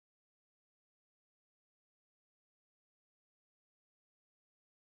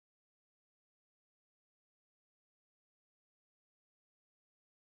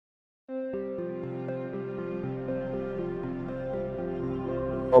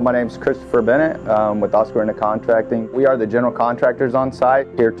Well, my name is Christopher Bennett with Oscar Contracting. We are the general contractors on site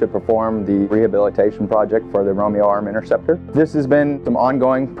here to perform the rehabilitation project for the Romeo Arm Interceptor. This has been some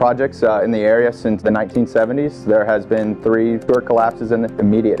ongoing projects in the area since the 1970s. There has been 3 sewer collapses in the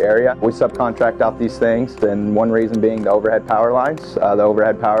immediate area. We subcontract out these things, and one reason being the overhead power lines. The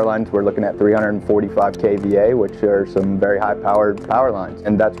overhead power lines, we're looking at 345 kVA, which are some very high-powered power lines.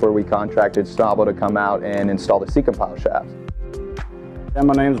 And that's where we contracted Schnabel to come out and install the C-compile shafts. And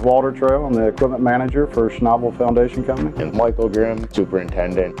my name is Walter Trail. I'm the equipment manager for Schnabel Foundation Company. And Michael Grimm,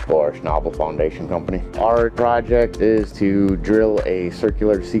 superintendent for Schnabel Foundation Company. Our project is to drill a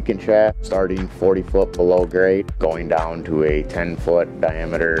circular secant shaft starting 40 foot below grade, going down to a 10-foot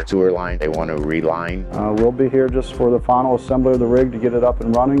diameter sewer line. They want to reline. We'll be here just for the final assembly of the rig to get it up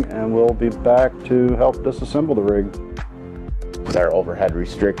and running, and we'll be back to help disassemble the rig. With our overhead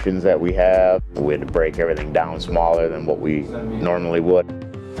restrictions that we had to break everything down smaller than what we normally would.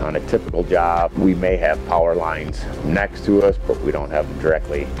 On a typical job, we may have power lines next to us, but we don't have them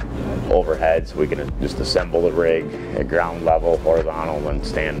directly overhead, so we can just assemble the rig at ground level, horizontal, and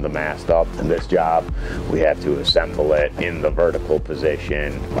stand the mast up. In this job, we have to assemble it in the vertical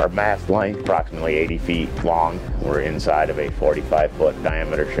position. Our mast length, approximately 80 feet long. We're inside of a 45-foot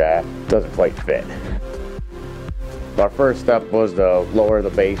diameter shaft. Doesn't quite fit. Our first step was to lower the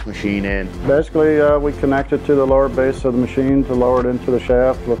base machine in. Basically, we connected to the lower base of the machine to lower it into the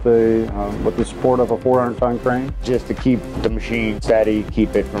shaft with the support of a 400-ton crane. Just to keep the machine steady,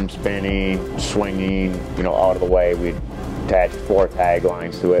 keep it from spinning, swinging, out of the way. We attached 4 tag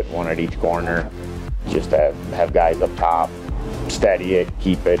lines to it, 1 at each corner, just to have guys up top steady it,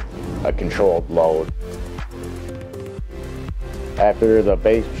 keep it a controlled load. After the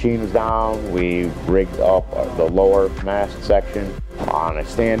base machine was down, we rigged up the lower mast section. On a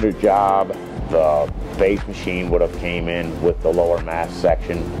standard job, the base machine would have came in with the lower mast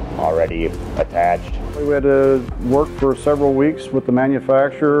section already attached. We had to work for several weeks with the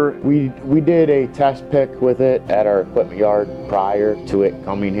manufacturer. We did a test pick with it at our equipment yard prior to it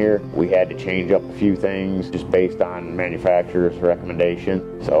coming here. We had to change up a few things just based on manufacturer's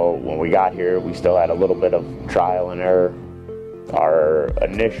recommendation. So when we got here, we still had a little bit of trial and error. Our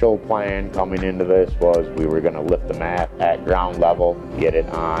initial plan coming into this was we were going to lift the mat at ground level, get it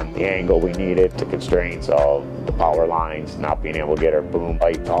on the angle we needed. The constraints of the power lines, not being able to get our boom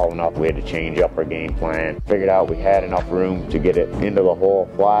height tall enough, we had to change up our game plan. Figured out we had enough room to get it into the hole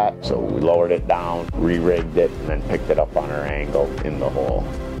flat, so we lowered it down, re-rigged it, and then picked it up on our angle in the hole.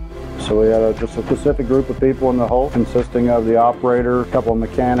 So we had just a specific group of people in the hole, consisting of the operator, a couple of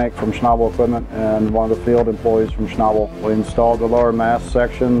mechanics from Schnabel Equipment, and one of the field employees from Schnabel. We installed the lower mast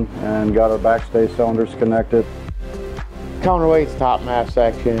section and got our backstay cylinders connected. Counterweights, top mast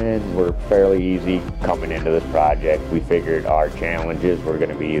section were fairly easy coming into this project. We figured our challenges were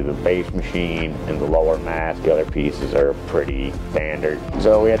going to be the base machine and the lower mast. The other pieces are pretty standard.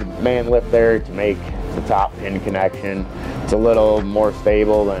 So we had a man lift there to make the top pin connection. It's a little more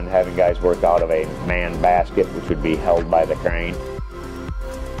stable than having guys work out of a man basket, which would be held by the crane.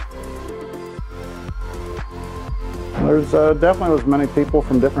 There's definitely as many people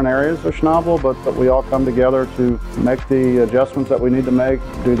from different areas of Schnabel, but we all come together to make the adjustments that we need to make,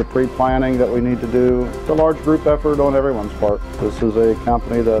 do the pre-planning that we need to do. It's a large group effort on everyone's part. This is a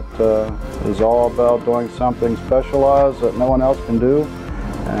company that is all about doing something specialized that no one else can do.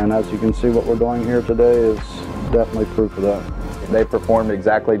 And as you can see, what we're doing here today is definitely proof of that. They performed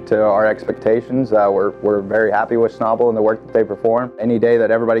exactly to our expectations. We're very happy with Schnabel and the work that they perform. Any day that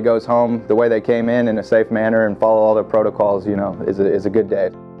everybody goes home the way they came in a safe manner and follow all the protocols, is a good day.